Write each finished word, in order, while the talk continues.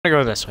I'm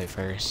gonna go this way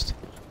first.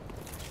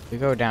 If we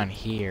go down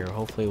here,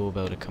 hopefully we'll be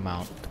able to come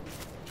out.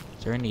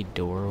 Is there any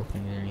door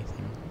opening or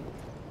anything?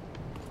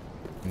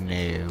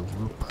 No,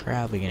 we're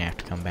probably gonna have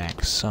to come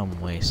back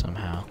some way,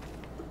 somehow.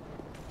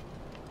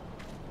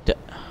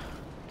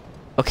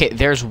 Okay,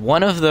 there's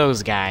one of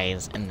those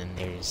guys, and then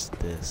there's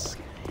this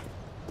guy.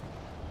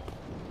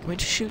 Can we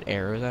just shoot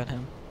arrows at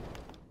him?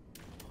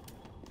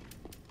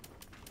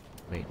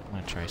 Wait, I'm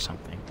gonna try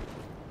something.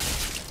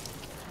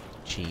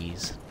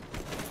 Jeez.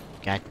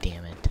 God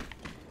damn it.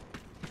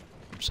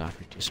 I'm sorry,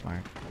 you're too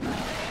smart.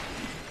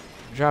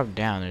 Drop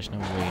down, there's no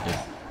way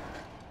to...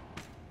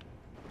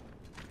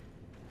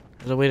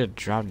 There's a way to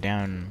drop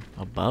down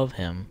above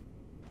him.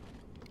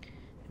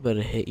 But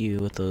to hit you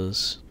with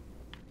those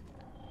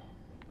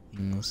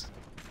things.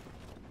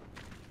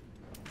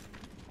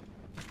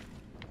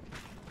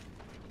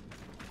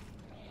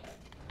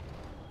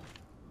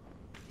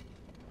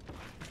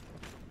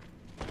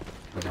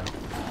 Oh no.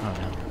 Oh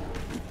no.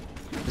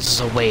 This is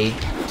a way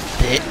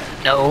that...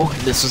 No,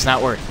 this was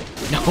not worth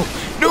it. No!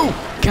 No!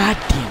 God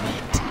damn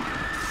it!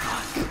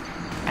 Fuck.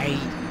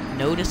 I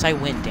noticed I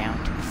went down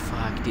to...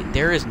 Fuck, dude.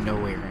 There is no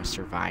way we're gonna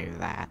survive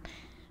that.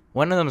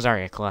 One of them's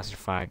already a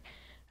clusterfuck.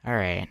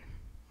 Alright.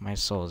 My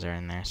souls are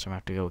in there, so I'm gonna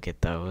have to go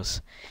get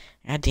those.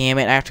 God damn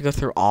it, I have to go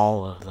through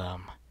all of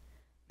them.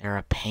 They're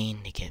a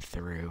pain to get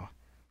through.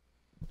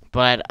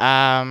 But,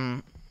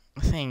 the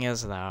thing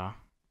is, though,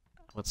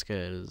 what's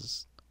good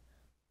is...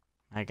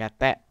 I got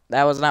that.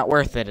 That was not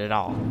worth it at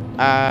all.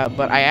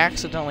 But I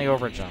accidentally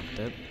overjumped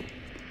it.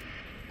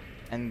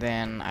 And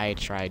then I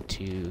tried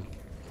to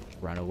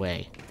run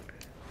away.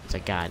 It's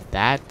like, God,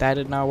 that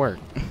did not work.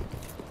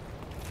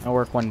 Not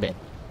work one bit.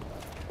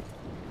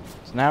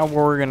 So now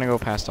we're gonna go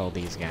past all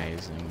these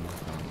guys and go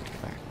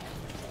back.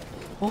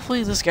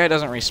 Hopefully this guy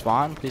doesn't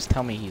respawn. Please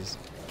tell me he's...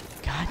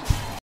 God.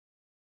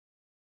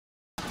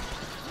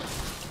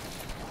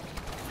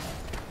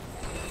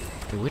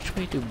 Which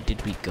way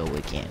did we go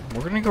again?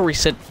 We're gonna go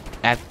reset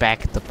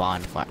back at the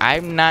bonfire.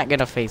 I'm not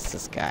gonna face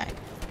this guy.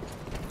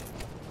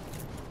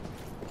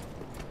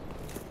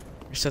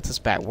 Reset this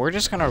back. We're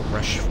just gonna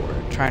rush for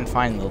it. Try and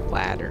find the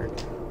ladder.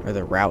 Or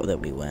the route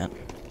that we went.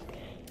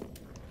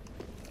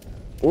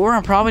 Or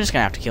I'm probably just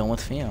gonna have to kill him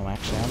with Fume.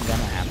 Actually, I'm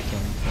gonna have to kill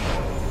him with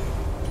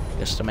Fume.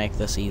 Just to make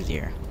this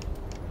easier.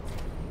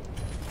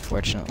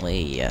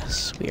 Fortunately,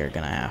 yes, we are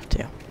gonna have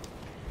to.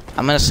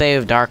 I'm gonna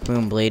save Dark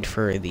Moon Blade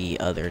for the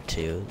other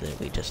two that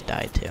we just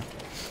died to.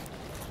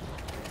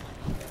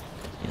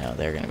 You know,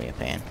 they're gonna be a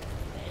pain.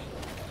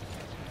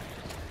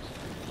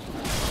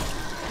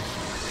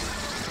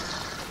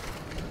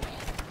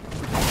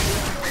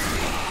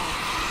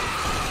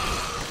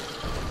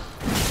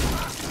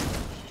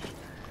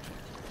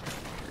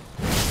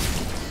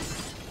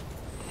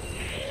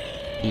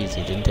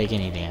 Easy, didn't take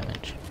any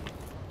damage.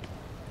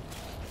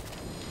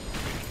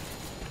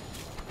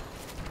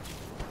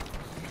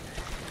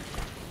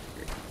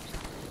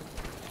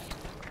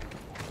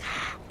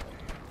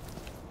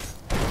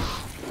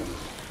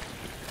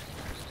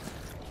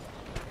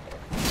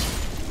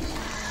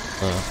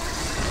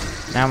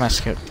 Now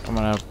I'm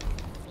gonna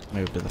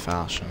move to the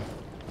falchion.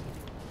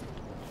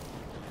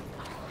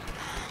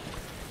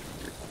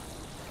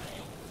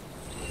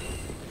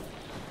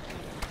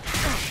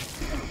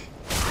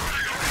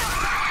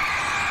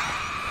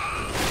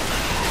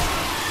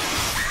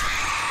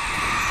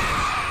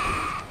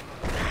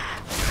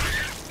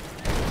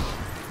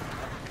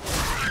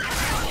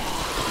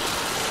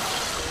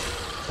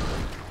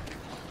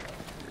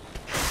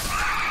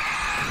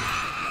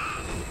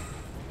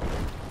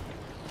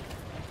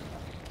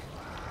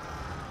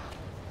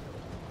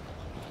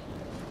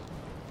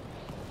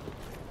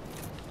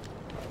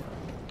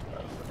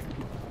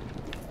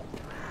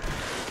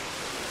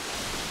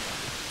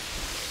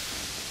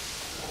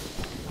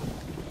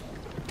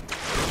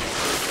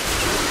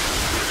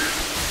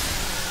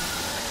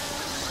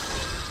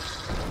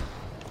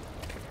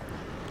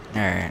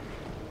 Alright.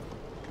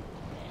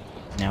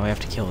 Now we have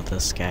to kill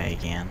this guy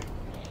again.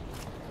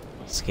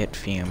 Let's get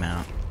Fume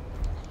out.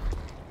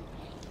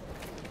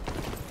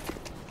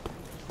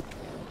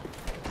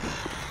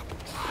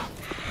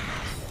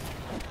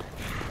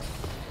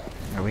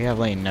 We have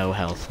like no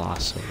health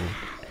loss, so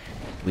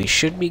we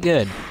should be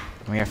good.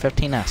 We are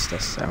 15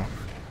 Estus, so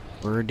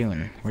we're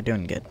doing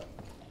good.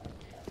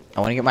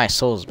 I want to get my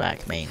souls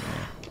back mainly.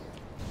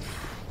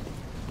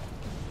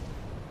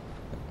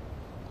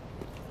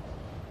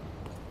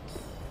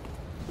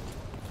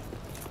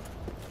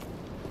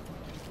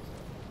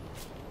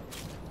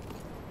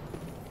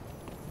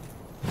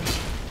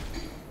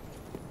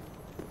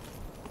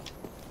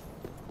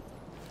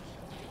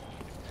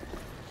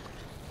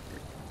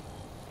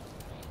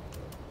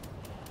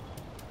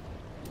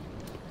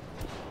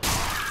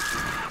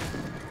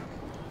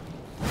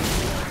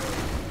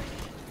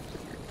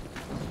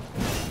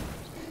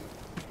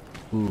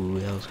 Ooh,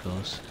 that was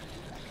close.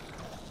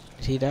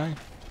 Did he die?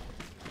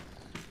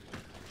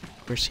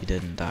 Of course he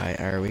didn't die.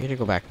 Alright, we gotta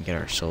go back and get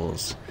our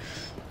souls.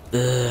 How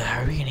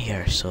are we gonna get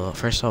our soul?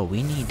 First of all,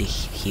 we need to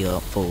heal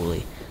up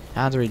fully.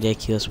 Sounds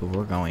ridiculous, but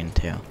we're going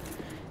to.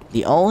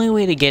 The only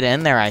way to get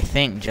in there, I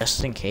think,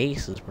 just in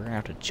case, is we're gonna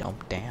have to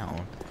jump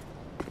down.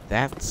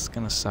 That's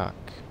gonna suck.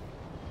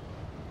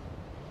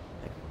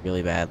 Like,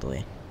 really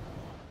badly.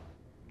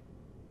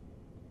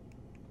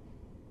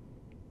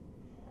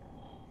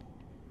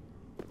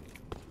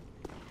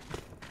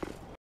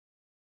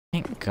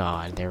 Thank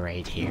God they're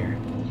right here.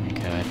 Oh my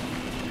God.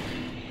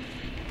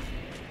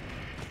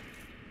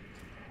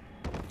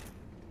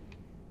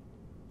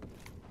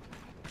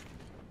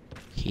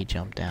 He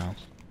jumped down.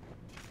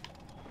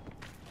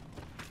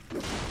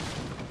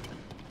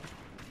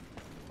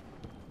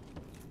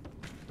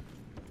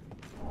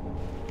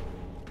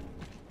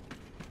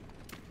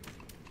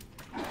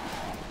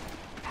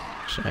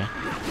 Sorry.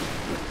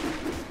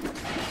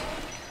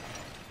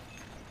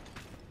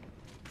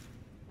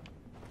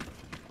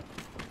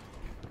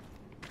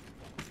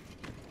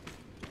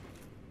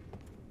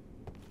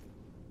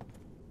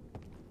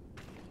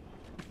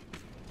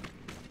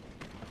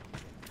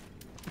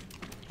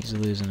 He's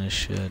losing his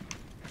shit.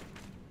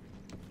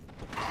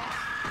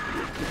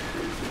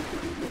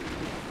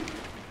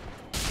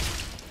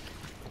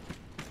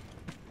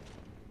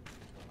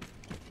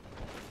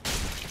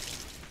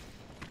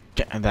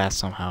 And that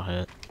somehow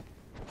hit.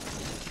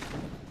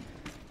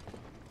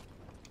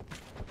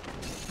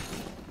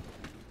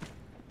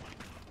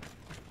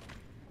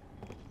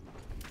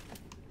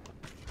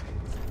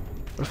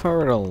 What if I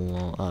were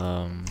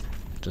to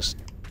just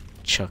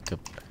chuck a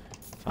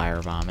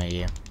firebomb at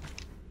you?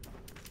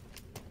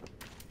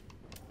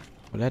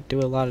 Would that do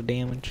a lot of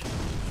damage?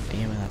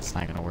 Damn it, that's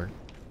not gonna work.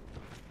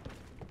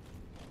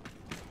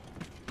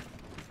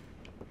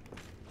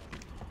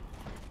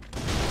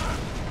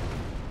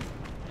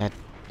 That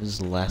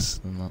is less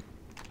than the...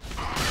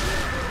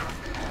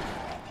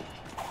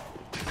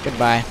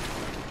 Goodbye.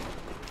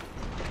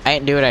 I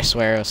didn't do it, I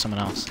swear, it was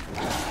someone else.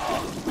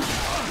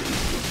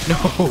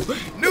 No!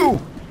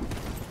 No!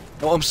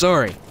 Oh, I'm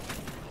sorry.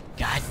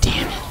 God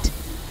damn it.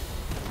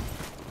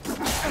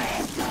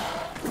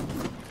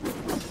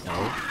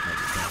 No.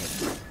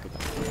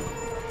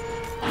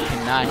 You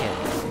cannot hit it.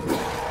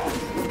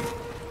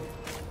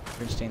 We're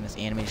gonna stay in this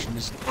animation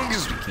as long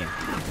as we can.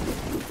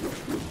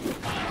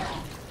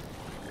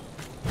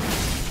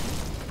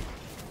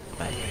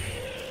 Bye.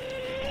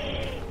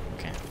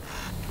 Okay.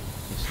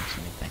 This is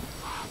anything.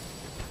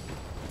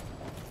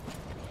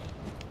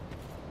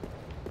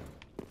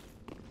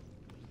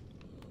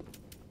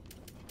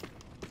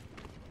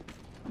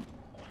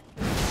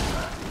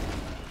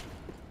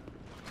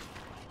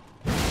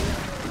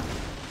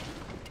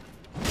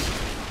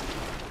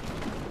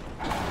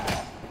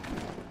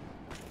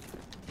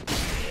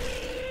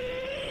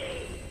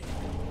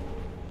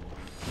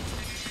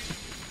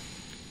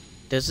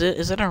 Is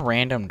it a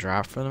random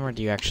drop for them, or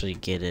do you actually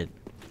get it?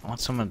 I want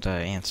someone to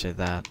answer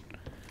that.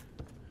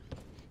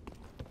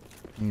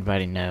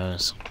 Anybody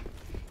knows.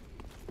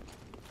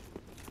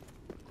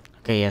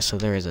 Okay, yeah, so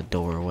there is a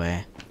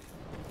doorway.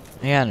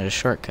 Yeah, and a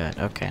shortcut,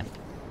 okay.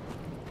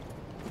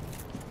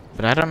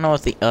 But I don't know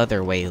what the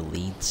other way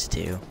leads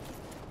to.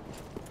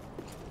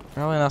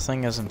 Probably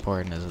nothing as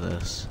important as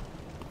this.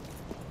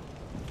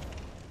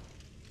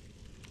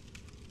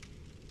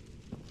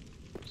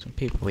 Some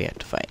people we have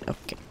to fight,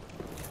 okay.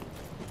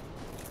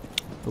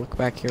 Look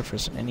back here for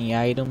any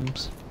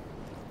items.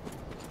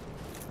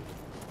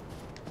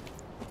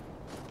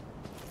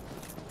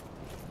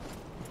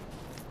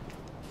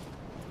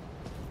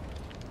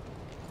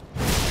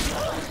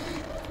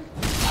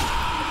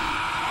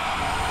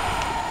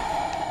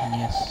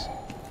 Yes.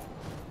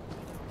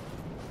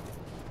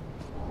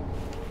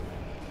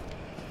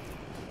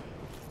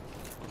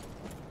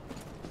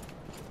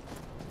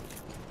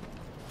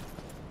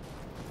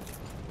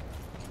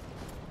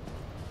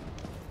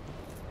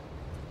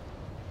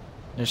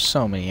 There's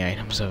so many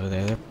items over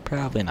there. They're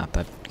probably not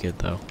that good,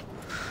 though.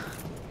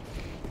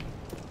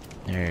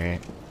 Alright.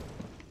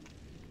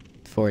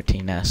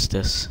 14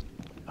 Estus.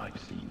 I've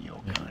seen your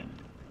kind.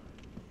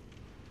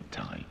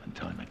 Time and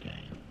time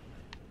again.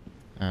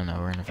 I don't know,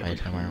 we're gonna fight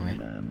him, aren't we?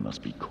 Every man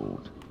must be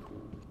caught.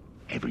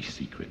 Every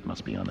secret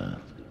must be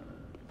unearthed.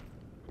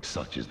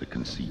 Such is the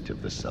conceit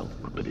of the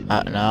self-proclaimed.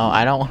 No,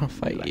 I don't want to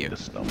fight you.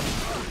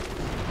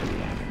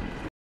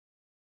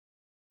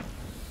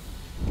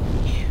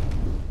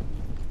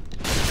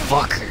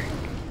 Fucker.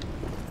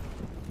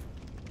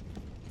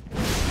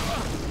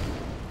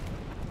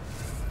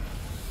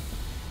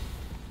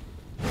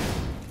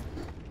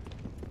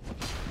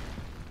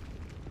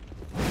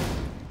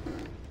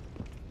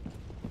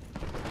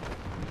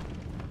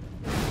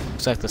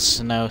 Looks like the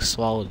snow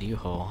swallowed you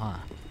whole, huh?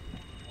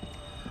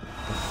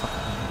 The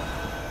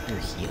fuck? You're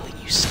healing,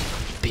 you son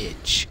of a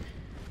bitch.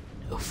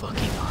 No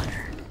fucking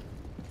honor.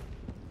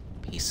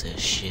 Piece of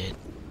shit.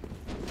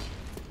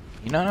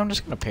 You know what? I'm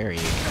just gonna parry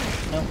you.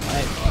 No,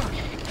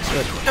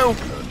 no,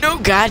 no,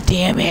 god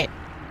damn it!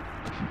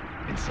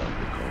 Inside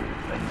the cold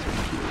veins of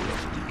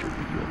curiosity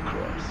triggered your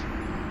cross.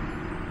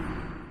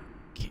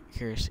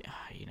 Curiosity.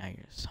 You know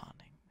you're just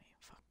haunting me.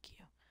 Fuck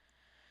you.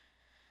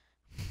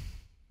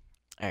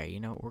 Alright, you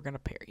know what? We're gonna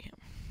parry him.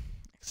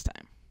 Next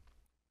time.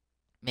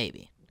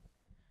 Maybe.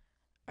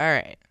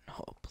 Alright.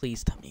 Oh,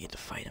 please tell me you get to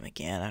fight him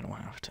again. I don't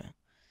want to have to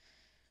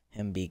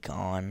him be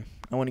gone.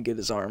 I want to get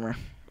his armor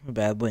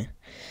badly.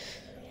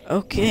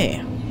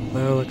 Okay.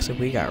 Well, looks like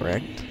we got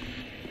wrecked.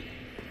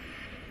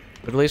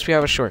 But at least we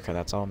have a shortcut.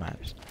 That's all that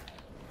matters.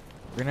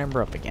 We're gonna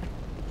number up again.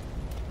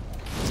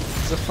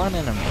 It's a fun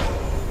enemy.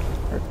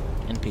 Or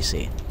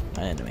NPC.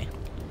 Not enemy.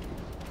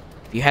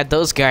 If you had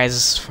those guys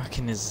as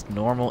fucking as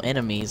normal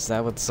enemies,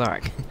 that would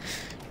suck.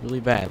 Really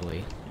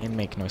badly. It'd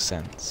make no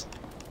sense.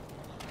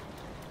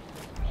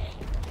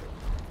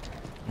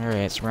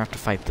 Alright, so we're gonna have to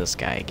fight this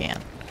guy again.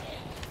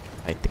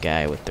 Fight the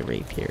guy with the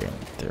rapier and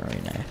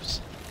throwing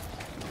knives.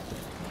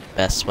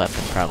 Best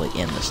weapon probably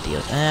in the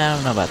steel. I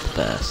don't know about the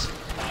best.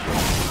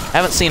 I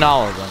haven't seen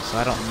all of them, so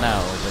I don't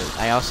know, but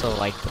I also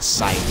like the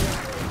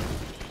scythe.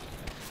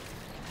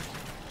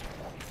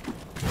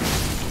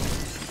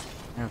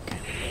 Okay.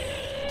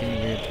 Give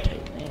me your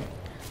Titanite.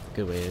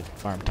 Good way to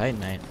farm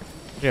Titanite.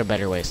 There's a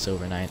better way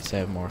Silver Knights. I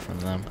have more from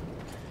them.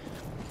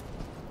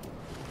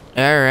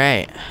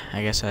 Alright.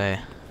 I guess I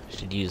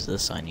should use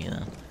this on you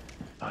then.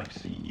 I've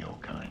seen your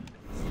kind.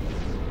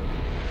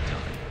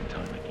 Time and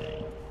time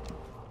again.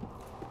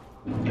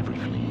 Every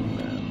fleeing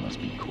man must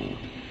be caught.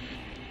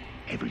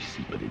 Every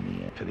secret in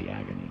the air for the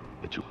agony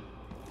that you...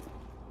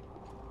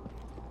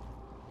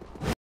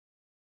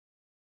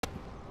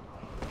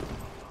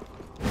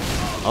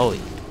 Oh,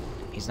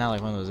 he's not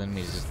like one of those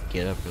enemies that just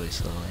get up really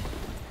slowly.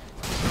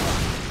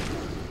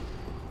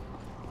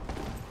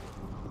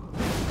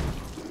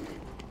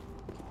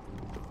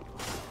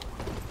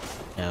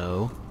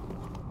 No.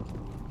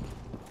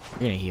 You're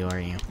gonna heal, are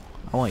you?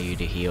 I want you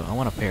to heal. I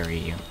want to parry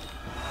you.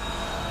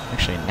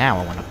 Actually, now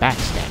I want to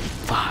backstab you.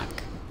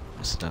 Fuck.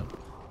 Messed up.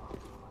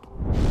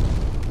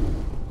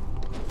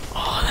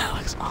 Oh, that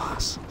looks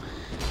awesome.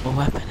 What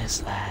weapon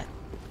is that?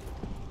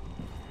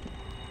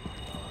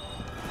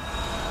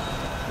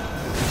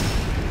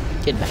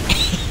 Get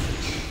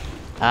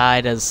back.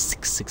 It does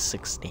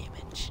 666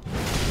 damage.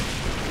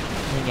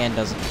 And again,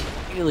 doesn't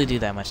really do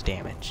that much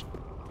damage.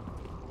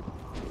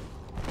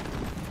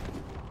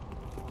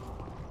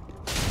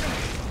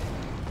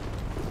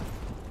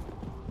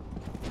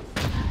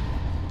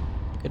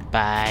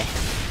 Goodbye.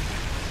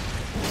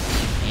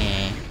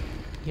 Eh,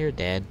 you're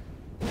dead.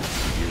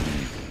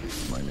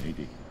 My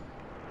lady.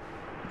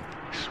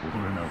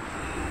 Swore an oath.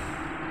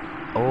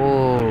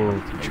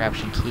 Oh,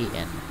 contraption key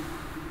and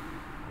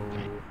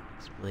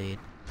this blade.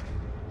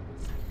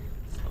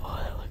 Oh,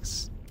 that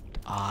looks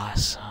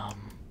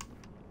awesome.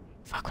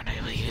 Fuck, when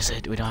I use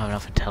it, we don't have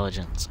enough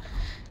intelligence.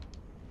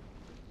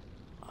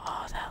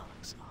 Oh, that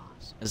looks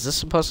awesome. Is this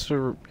supposed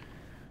to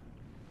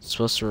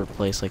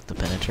replace like the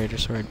penetrator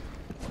sword?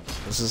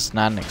 This is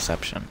not an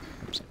exception.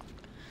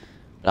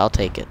 But I'll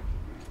take it.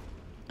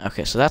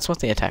 Okay, so that's what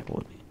the attack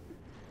will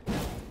be.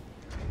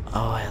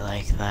 Oh, I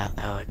like that.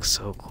 That looks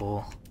so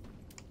cool.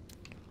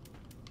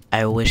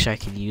 I wish I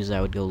could use that.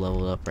 I would go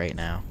level up right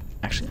now.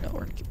 Actually, no,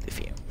 we're gonna keep the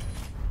few.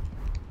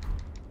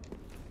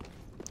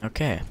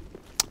 Okay.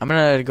 I'm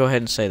gonna go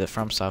ahead and say that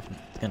FromSoft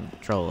can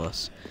control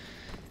us.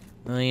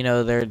 Well, you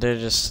know, they're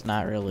just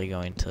not really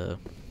going to...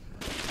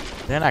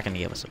 They're not gonna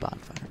give us a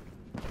bonfire.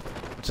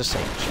 Just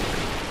saying.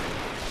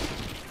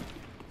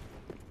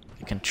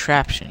 The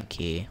contraption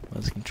key.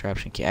 What's the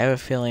contraption key? I have a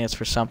feeling it's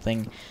for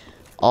something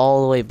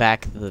all the way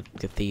back to the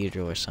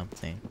cathedral or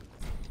something.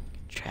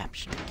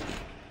 Contraption key.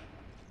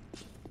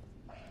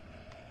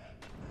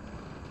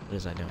 What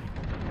is that doing?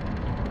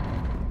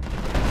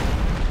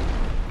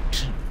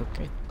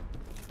 Okay.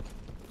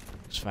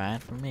 It's fine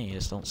for me.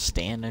 Just don't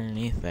stand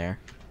underneath there.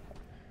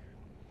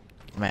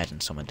 Imagine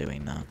someone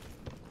doing that.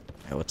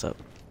 Hey, what's up?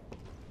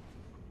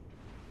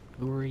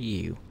 Who are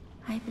you?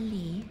 I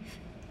believe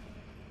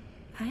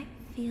I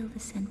feel the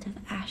scent of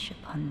ash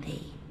upon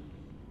thee.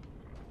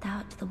 Thou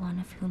art the one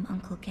of whom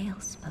Uncle Gale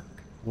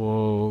spoke.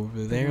 Whoa,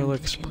 over there The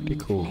looks one pretty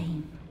cool.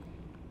 flame.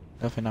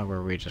 Definitely not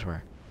where we just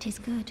were. 'Tis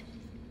good.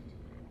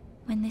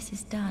 When this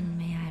is done,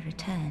 may I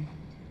return.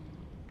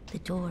 The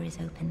door is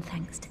open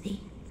thanks to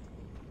thee.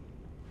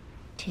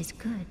 'Tis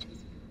good.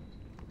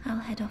 I'll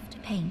head off to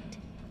paint.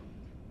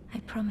 I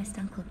promised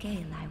Uncle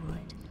Gale I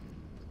would.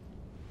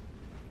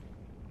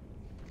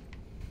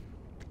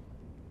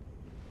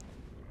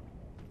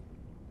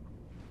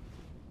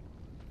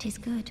 'Tis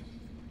good.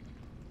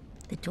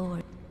 The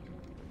door...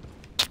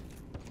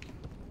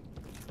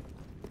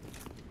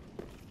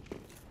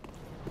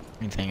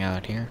 Anything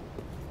out here?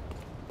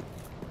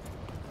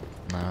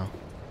 No.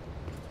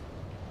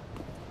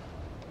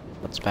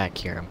 What's back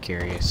here? I'm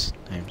curious.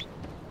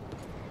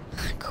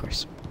 Of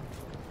course.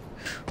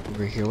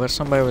 Over here. What if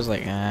somebody was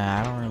like,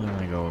 I don't really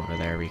want to go over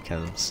there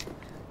because,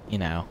 you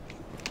know,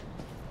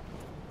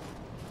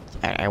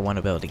 I want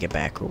to be able to get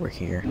back over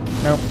here.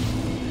 Nope.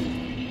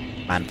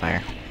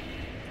 Bonfire.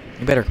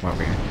 You better come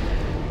over here.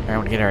 I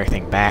want to get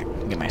everything back.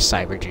 Get my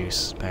cyber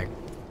juice back.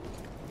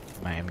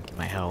 Get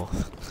my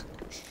health.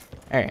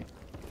 Alright.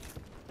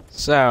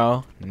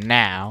 So,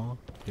 now,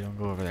 we don't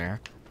go over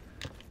there.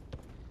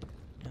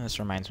 This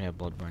reminds me of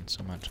Bloodborne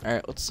so much.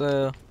 Alright, let's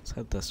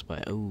head this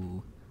way.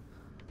 Ooh.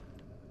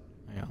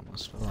 I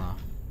almost fell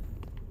off.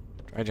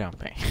 Try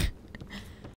jumping.